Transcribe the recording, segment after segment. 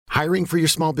Hiring for your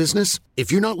small business?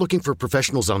 If you're not looking for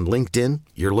professionals on LinkedIn,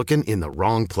 you're looking in the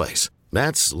wrong place.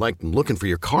 That's like looking for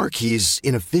your car keys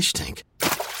in a fish tank.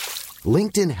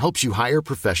 LinkedIn helps you hire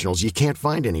professionals you can't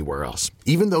find anywhere else,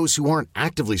 even those who aren't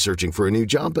actively searching for a new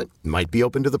job but might be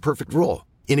open to the perfect role.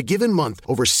 In a given month,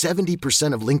 over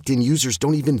 70% of LinkedIn users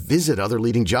don't even visit other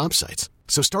leading job sites.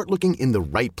 So start looking in the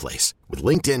right place. With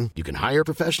LinkedIn, you can hire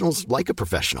professionals like a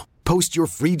professional. Post your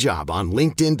free job on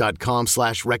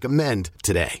linkedin.com/recommend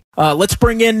today. Let's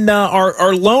bring in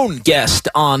our lone guest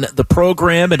on the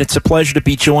program, and it's a pleasure to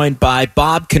be joined by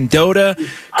Bob Condotta,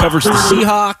 covers the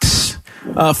Seahawks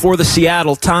for the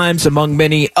Seattle Times, among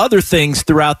many other things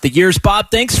throughout the years. Bob,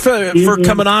 thanks for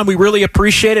coming on. We really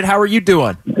appreciate it. How are you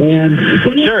doing?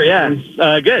 Sure, yeah.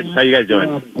 Good. How you guys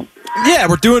doing? Yeah,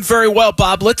 we're doing very well,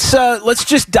 Bob. Let's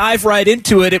just dive right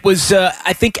into it. It was,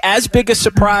 I think, as big a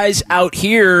surprise out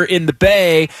here in the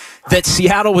Bay that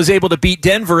Seattle was able to beat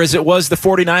Denver as it was the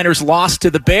 49ers lost to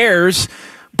the Bears.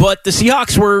 But the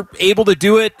Seahawks were able to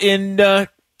do it in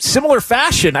similar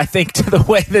fashion, I think, to the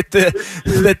way that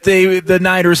the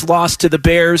Niners lost to the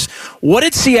Bears. What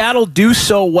did Seattle do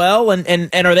so well, and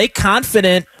are they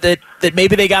confident that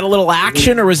maybe they got a little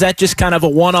action, or was that just kind of a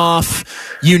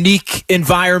one-off, unique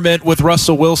environment with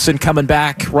Russell Wilson coming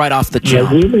back right off the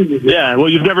jump? Yeah, well,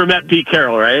 you've never met Pete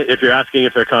Carroll, right, if you're asking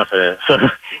if they're confident. So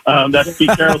that's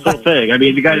Pete Carroll's whole thing. I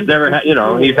mean, the guy's never had,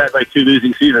 he's had like 2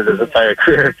 losing seasons his entire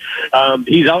career.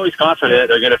 He's always confident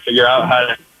they're going to figure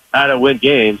out how to win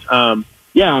games.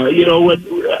 Yeah, you know what?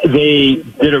 They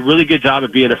did a really good job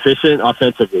of being efficient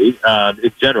offensively.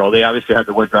 In general, they obviously had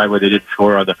the one drive where they didn't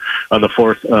score on the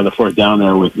fourth down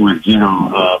there with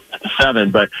Gino at the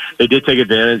 7, but they did take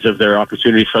advantage of their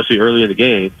opportunity, especially early in the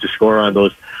game, to score on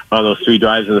those 3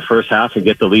 drives in the first half and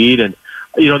get the lead. And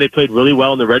they played really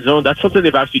well in the red zone. That's something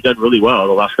they've actually done really well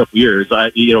the last couple of years.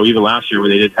 Even last year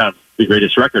when they didn't have the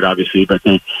greatest record, obviously, but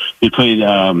they played,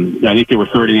 I think they were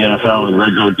third in the NFL in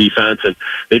red zone defense, and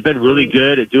they've been really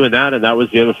good at doing that. And that was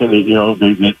the other thing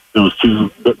that, those 2,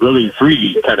 really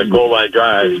 3 kind of goal line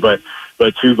drives, but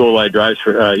 2 goal line drives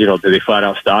for, that they flat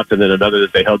out stopped, and then another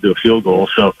that they held to a field goal.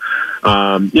 So,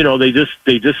 they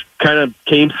just kind of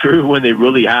came through when they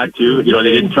really had to. They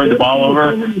didn't turn the ball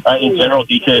over. In general,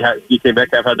 DK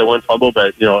Metcalf had the 1 fumble,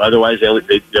 but otherwise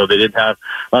they didn't have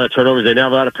a lot of turnovers. They didn't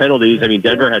have a lot of penalties. I mean,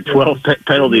 Denver had 12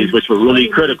 penalties, which were really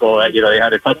critical. They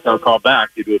had a touchdown call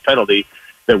back due to a penalty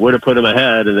that would have put them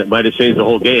ahead, and it might have changed the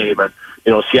whole game. But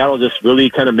Seattle just really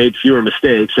kind of made fewer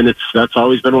mistakes, and that's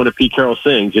always been one of Pete Carroll's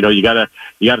things. You gotta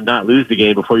not lose the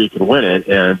game before you can win it,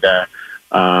 and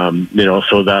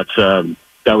so that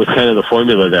was kind of the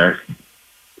formula there.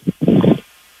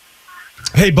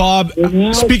 Hey, Bob,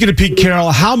 speaking of Pete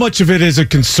Carroll, how much of it is a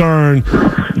concern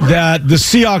that the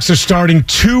Seahawks are starting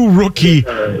 2 rookie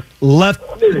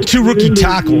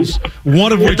tackles,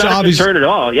 one of which obviously... It's not a concern at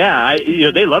all, yeah.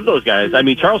 They love those guys. I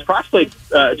mean, Charles Cross played...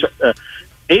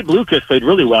 Abe Lucas played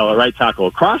really well at right tackle.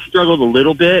 Cross struggled a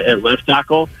little bit at left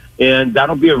tackle, and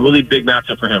that'll be a really big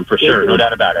matchup for him, for sure, no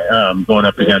doubt about it, going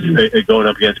up against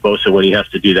Bosa when he has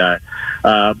to do that.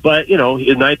 But, his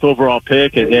 9th overall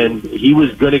pick, and he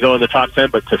was going to go in the top 10,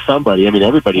 but to somebody, I mean,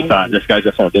 everybody thought this guy's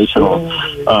a foundational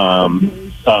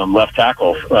left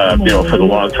tackle, for the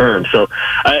long term. So,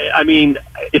 I mean,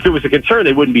 if it was a concern,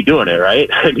 they wouldn't be doing it, right?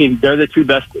 I mean, they're the 2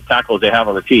 best tackles they have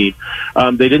on the team.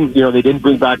 They didn't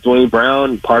bring back Dwayne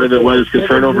Brown. Part of it was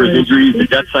concern over his injuries. The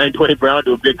Jets signed Dwayne Brown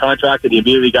to a big contract, and he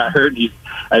immediately got hurt.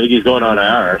 I think he's going on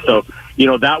IR. So,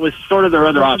 that was sort of their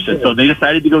other option. So they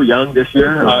decided to go young this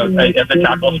year at the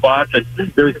tackle spots. And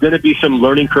there's going to be some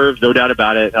learning curves, no doubt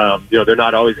about it. They're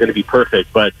not always going to be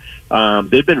perfect, but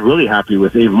they've been really happy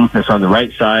with Abe Lucas on the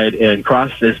right side, and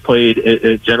Cross has played,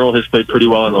 in general, has played pretty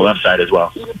well on the left side as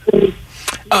well.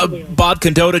 Bob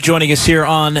Condotta joining us here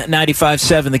on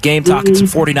 95.7 The Game, talking some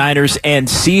 49ers and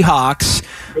Seahawks.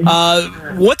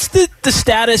 What's the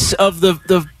status of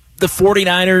the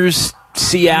 49ers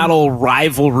Seattle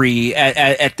rivalry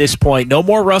at this point? No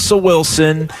more Russell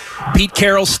Wilson. Pete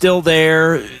Carroll's still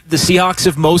there. The Seahawks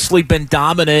have mostly been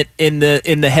dominant in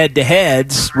the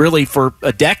head-to-heads, really for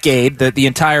a decade, the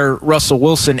entire Russell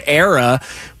Wilson era.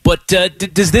 But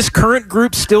does this current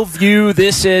group still view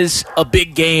this as a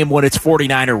big game when it's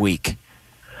 49er week?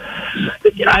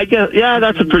 I guess, yeah,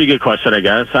 that's a pretty good question, I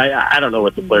guess. I don't know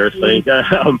what the players think.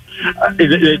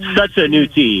 It's such a new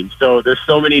team, so there's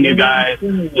so many new guys.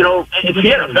 It's the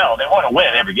NFL. They want to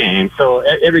win every game, so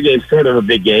every game's sort of a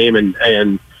big game, and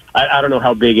I don't know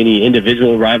how big any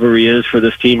individual rivalry is for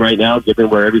this team right now, given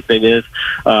where everything is.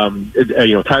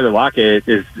 Tyler Lockett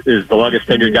is the longest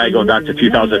tenured guy going back to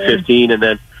 2015, and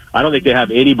then I don't think they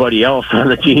have anybody else on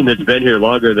the team that's been here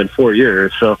longer than 4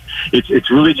 years. So it's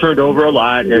really turned over a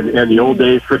lot, and the old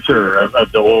days for sure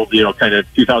of the old, kind of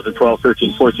 2012,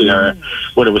 13, 14 era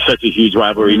when it was such a huge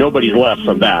rivalry. Nobody's left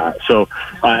from that. So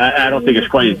I don't think it's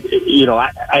quite,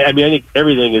 I think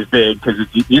everything is big because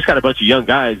you just got a bunch of young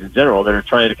guys in general that are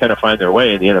trying to kind of find their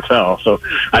way in the NFL. So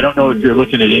I don't know if you're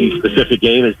looking at any specific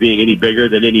game as being any bigger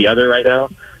than any other right now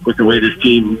with the way this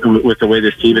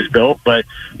team is built. But,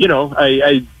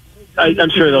 I'm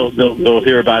sure they'll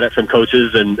hear about it from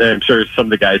coaches, and I'm sure some of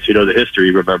the guys who know the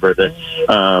history remember that.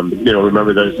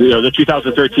 Remember the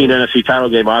 2013 NFC title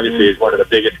game. Obviously, is one of the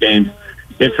biggest games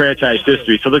in franchise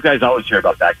history. So the guys always hear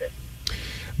about that game.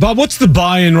 Bob, what's the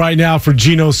buy-in right now for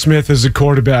Geno Smith as a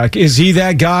quarterback? Is he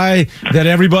that guy that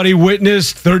everybody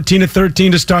witnessed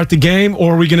 13-13 to start the game,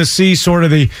 or are we going to see sort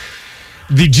of the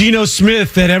Geno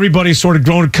Smith that everybody's sort of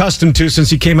grown accustomed to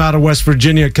since he came out of West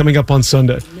Virginia coming up on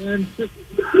Sunday?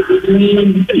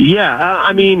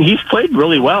 Yeah, he's played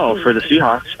really well for the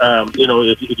Seahawks.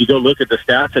 If you go look at the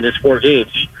stats in his 4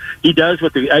 games, he does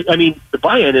what the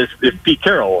buy-in is Pete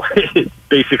Carroll,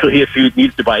 basically, if he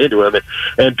needs to buy into him.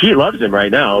 And Pete loves him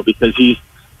right now because he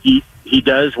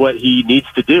does what he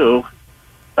needs to do.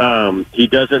 He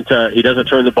doesn't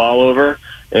turn the ball over,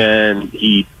 and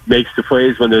he makes the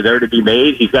plays when they're there to be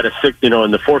made. He's got a 6,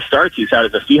 in the 4 starts he's had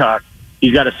as a Seahawks,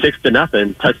 he's got a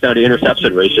 6-0 touchdown to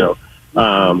interception ratio.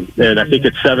 And I think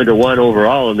it's 7-1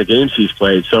 overall in the games he's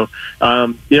played. So,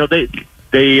 they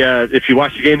if you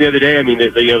watched the game the other day,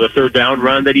 the third down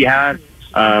run that he had,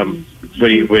 they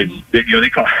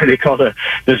call the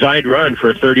designed run for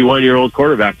a 31-year-old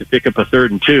quarterback to pick up a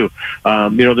 3rd and 2.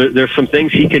 There's some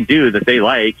things he can do that they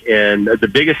like, and the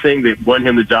biggest thing that won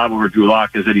him the job over Drew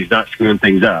Lock is that he's not screwing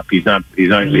things up. He's not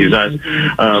throwing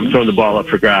the ball up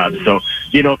for grabs. So,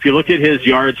 if you look at his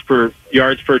yards per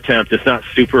attempt, it's not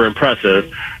super impressive,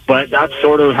 but that's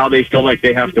sort of how they feel like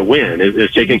they have to win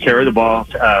is taking care of the ball.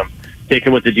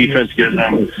 Taking what the defense gives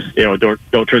them,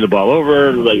 don't turn the ball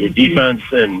over, let your defense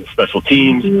and special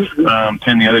teams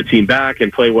pin the other team back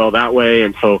and play well that way.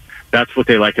 And so that's what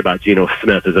they like about Geno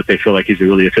Smith, is that they feel like he's a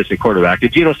really efficient quarterback.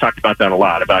 And Geno's talked about that a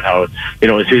lot, about how,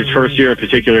 it's his first year in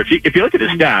particular. If you look at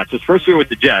his stats, his first year with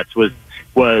the Jets was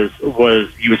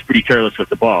he was pretty careless with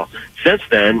the ball. Since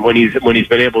then, when he's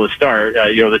been able to start,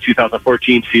 the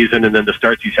 2014 season and then the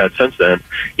starts he's had since then,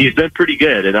 he's been pretty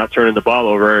good at not turning the ball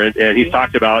over. And he's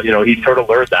talked about, he's sort of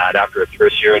learned that after his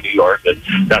first year in New York, that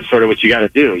that's sort of what you got to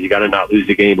do. You got to not lose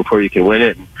the game before you can win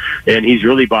it. And he's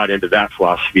really bought into that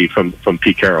philosophy from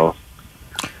Pete Carroll.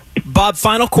 Bob,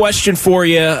 final question for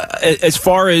you. As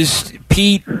far as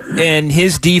Pete and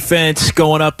his defense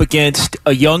going up against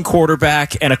a young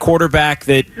quarterback and a quarterback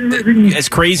that, as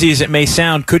crazy as it may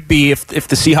sound, could be, if the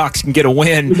Seahawks can get a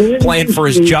win, playing for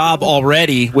his job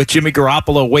already with Jimmy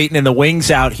Garoppolo waiting in the wings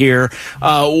out here.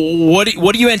 What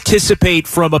do you anticipate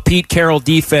from a Pete Carroll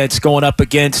defense going up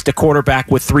against a quarterback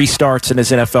with 3 starts in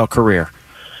his NFL career?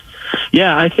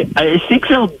 Yeah, I think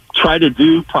they'll try to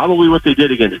do probably what they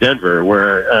did against Denver,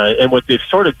 where and what they've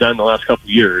sort of done the last couple of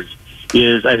years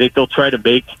is I think they'll try to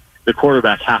make the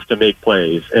quarterback have to make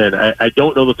plays. And I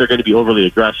don't know that they're going to be overly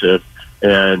aggressive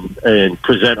and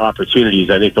present opportunities.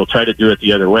 I think they'll try to do it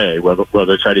the other way, where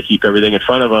they'll try to keep everything in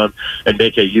front of them and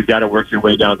make it, you've got to work your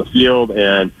way down the field,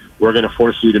 and we're going to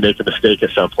force you to make a mistake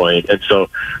at some point. And so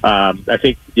I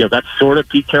think, that's sort of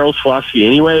Pete Carroll's philosophy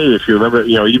anyway. If you remember,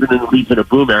 even in the Legion of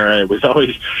Boom era, it was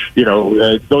always,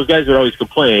 those guys would always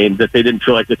complain that they didn't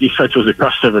feel like the defense was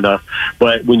aggressive enough.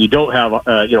 But when you don't have,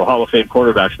 Hall of Fame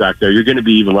quarterbacks back there, you're going to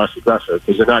be even less aggressive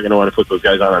because they're not going to want to put those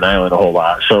guys on an island a whole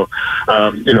lot. So,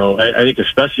 I think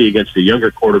especially against a younger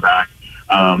quarterback,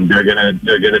 they're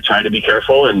gonna try to be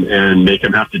careful and make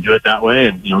them have to do it that way,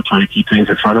 and try to keep things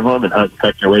in front of them and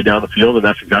affect their way down the field. And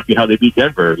that's exactly how they beat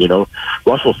Denver.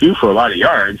 Russell threw for a lot of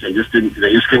yards. They just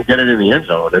couldn't get it in the end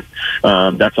zone.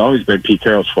 And that's always been Pete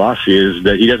Carroll's philosophy, is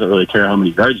that he doesn't really care how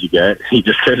many yards you get. He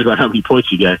just cares about how many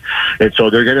points you get. And so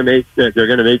they're gonna make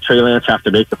Trey Lance have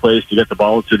to make the plays to get the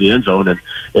ball into the end zone,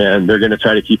 and they're gonna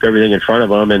try to keep everything in front of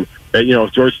them. And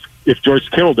if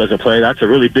George Kittle doesn't play, that's a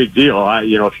really big deal.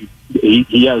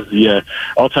 He has the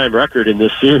all-time record in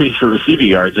this series for receiving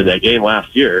yards in that game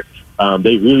last year.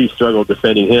 They really struggled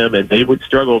defending him, and they would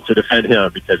struggle to defend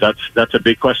him because that's a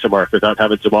big question mark without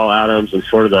having Jamal Adams and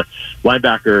sort of the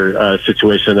linebacker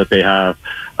situation that they have.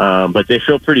 But they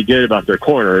feel pretty good about their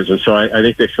corners, and so I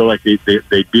think they feel like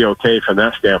they'd be okay from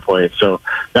that standpoint. So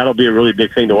that'll be a really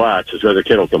big thing to watch, is whether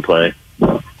Kittle can play.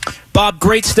 Bob,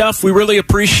 great stuff. We really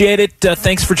appreciate it.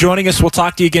 Thanks for joining us. We'll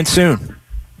talk to you again soon.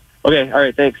 Okay. All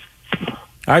right. Thanks.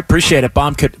 All right, appreciate it.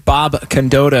 Bob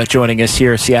Condotta joining us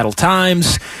here. Seattle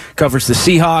Times, covers the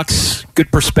Seahawks.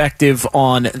 Good perspective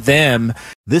on them.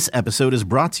 This episode is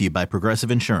brought to you by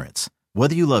Progressive Insurance.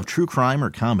 Whether you love true crime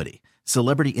or comedy,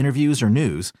 celebrity interviews or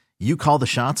news, you call the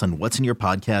shots on what's in your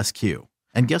podcast queue.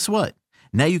 And guess what?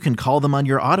 Now you can call them on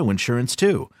your auto insurance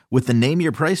too with the Name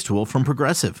Your Price tool from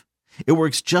Progressive. It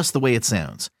works just the way it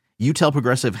sounds. You tell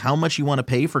Progressive how much you want to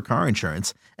pay for car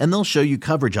insurance, and they'll show you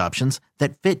coverage options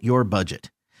that fit your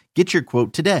budget. Get your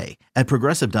quote today at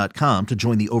Progressive.com to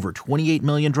join the over 28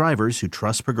 million drivers who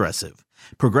trust Progressive.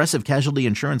 Progressive Casualty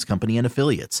Insurance Company and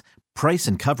Affiliates. Price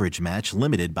and coverage match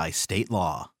limited by state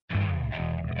law.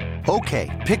 Okay,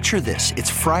 picture this.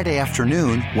 It's Friday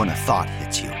afternoon when a thought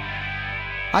hits you.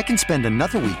 I can spend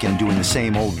another weekend doing the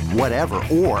same old whatever,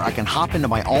 or I can hop into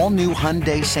my all-new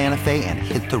Hyundai Santa Fe and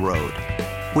hit the road.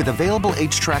 With available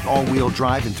H-Track all-wheel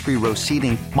drive and 3-row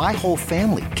seating, my whole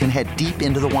family can head deep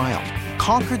into the wild.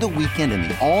 Conquer the weekend in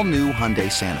the all-new Hyundai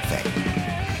Santa Fe.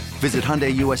 Visit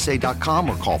HyundaiUSA.com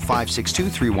or call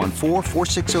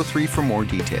 562-314-4603 for more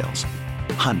details.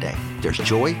 Hyundai, there's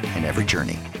joy in every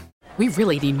journey. We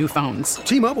really need new phones.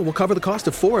 T-Mobile will cover the cost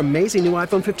of 4 amazing new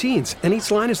iPhone 15s, and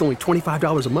each line is only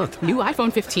 $25 a month. New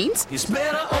iPhone 15s? It's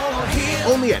better over here.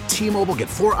 Only at T-Mobile, get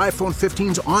 4 iPhone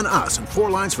 15s on us and 4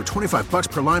 lines for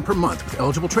 $25 per line per month with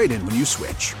eligible trade-in when you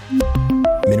switch.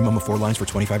 Minimum of 4 lines for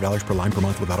 $25 per line per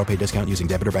month with autopay discount using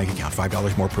debit or bank account.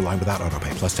 $5 more per line without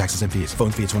autopay, plus taxes and fees. Phone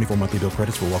fee at 24 monthly bill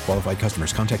credits for well-qualified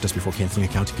customers. Contact us before canceling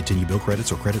account to continue bill credits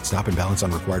or credit stop and balance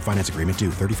on required finance agreement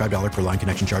due. $35 per line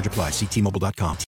connection charge applies. See T-Mobile.com.